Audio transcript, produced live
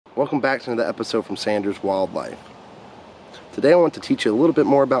Welcome back to another episode from Sanders Wildlife. Today I want to teach you a little bit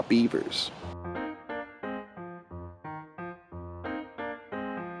more about beavers.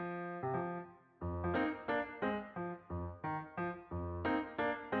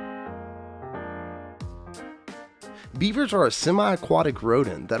 Beavers are a semi-aquatic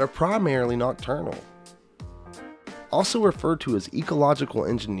rodent that are primarily nocturnal. Also referred to as ecological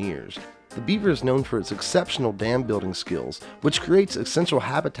engineers, the beaver is known for its exceptional dam building skills, which creates essential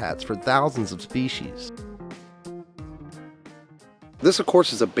habitats for thousands of species. This, of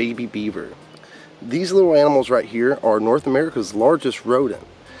course, is a baby beaver. These little animals right here are North America's largest rodent,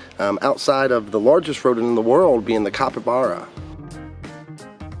 outside of the largest rodent in the world being the capybara.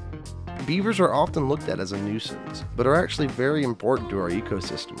 Beavers are often looked at as a nuisance, but are actually very important to our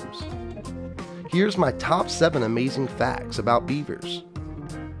ecosystems. Here's my top 7 amazing facts about beavers.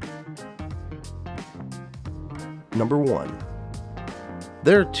 Number 1.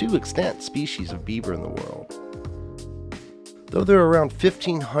 There are 2 extant species of beaver in the world. Though there are around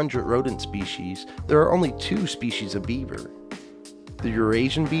 1,500 rodent species, there are only 2 species of beaver: the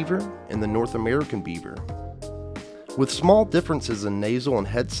Eurasian beaver and the North American beaver. With small differences in nasal and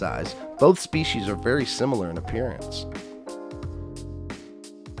head size, both species are very similar in appearance.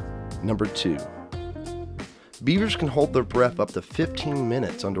 Number 2. Beavers can hold their breath up to 15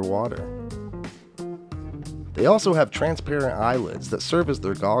 minutes underwater. They also have transparent eyelids that serve as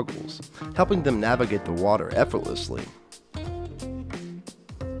their goggles, helping them navigate the water effortlessly.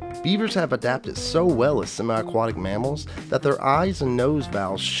 Beavers have adapted so well as semi-aquatic mammals that their eyes and nose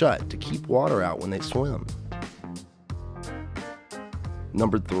valves shut to keep water out when they swim.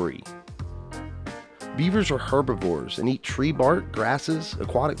 Number 3. Beavers are herbivores and eat tree bark, grasses,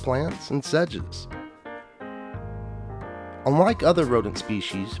 aquatic plants, and sedges. Unlike other rodent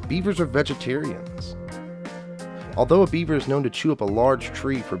species, beavers are vegetarians. Although a beaver is known to chew up a large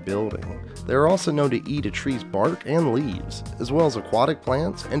tree for building, they are also known to eat a tree's bark and leaves, as well as aquatic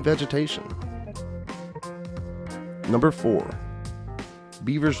plants and vegetation. Number 4.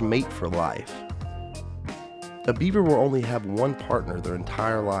 Beavers mate for life. A beaver will only have one partner their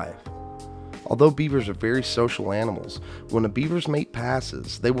entire life. Although beavers are very social animals, when a beaver's mate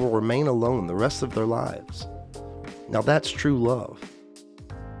passes, they will remain alone the rest of their lives. Now that's true love.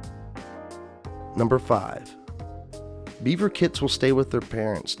 Number 5. Beaver kits will stay with their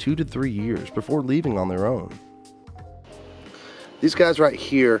parents 2 to 3 years before leaving on their own. These guys right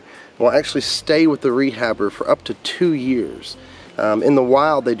here will actually stay with the rehabber for up to 2 years. In the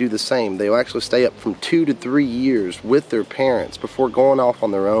wild, they do the same. They will actually stay up from 2 to 3 years with their parents before going off on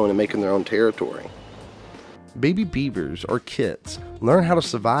their own and making their own territory. Baby beavers, or kits, learn how to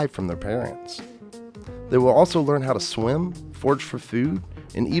survive from their parents. They will also learn how to swim, forage for food,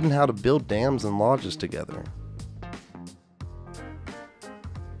 and even how to build dams and lodges together.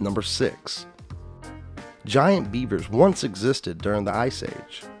 Number 6. Giant beavers once existed during the Ice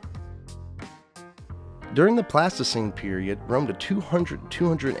Age. During the Pleistocene period roamed a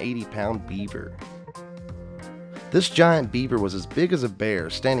 280 pound beaver. This giant beaver was as big as a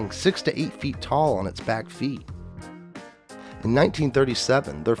bear, standing 6 to 8 feet tall on its back feet. In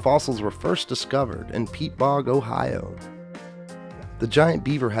 1937, their fossils were first discovered in Peat Bog, Ohio. The giant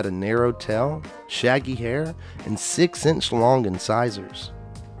beaver had a narrow tail, shaggy hair, and 6-inch long incisors.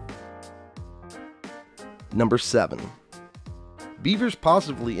 Number 7. Beavers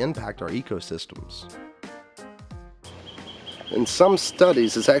positively impact our ecosystems. In some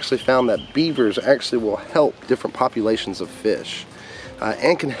studies, it's actually found that beavers actually will help different populations of fish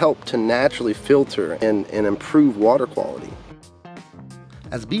and can help to naturally filter and improve water quality.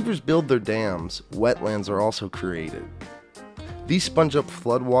 As beavers build their dams, wetlands are also created. These sponge up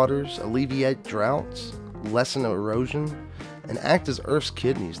floodwaters, alleviate droughts, lessen erosion, and act as Earth's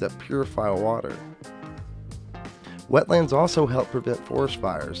kidneys that purify water. Wetlands also help prevent forest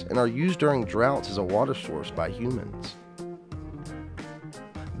fires and are used during droughts as a water source by humans.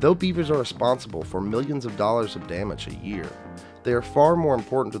 Though beavers are responsible for millions of dollars of damage a year, they are far more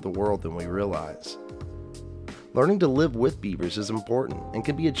important to the world than we realize. Learning to live with beavers is important and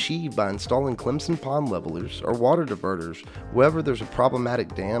can be achieved by installing Clemson pond levelers or water diverters wherever there's a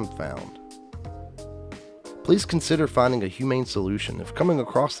problematic dam found. Please consider finding a humane solution if coming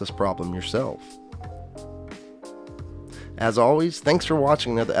across this problem yourself. As always, thanks for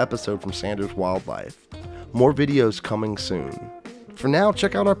watching another episode from Sanders Wildlife. More videos coming soon. For now,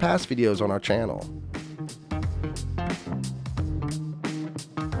 check out our past videos on our channel.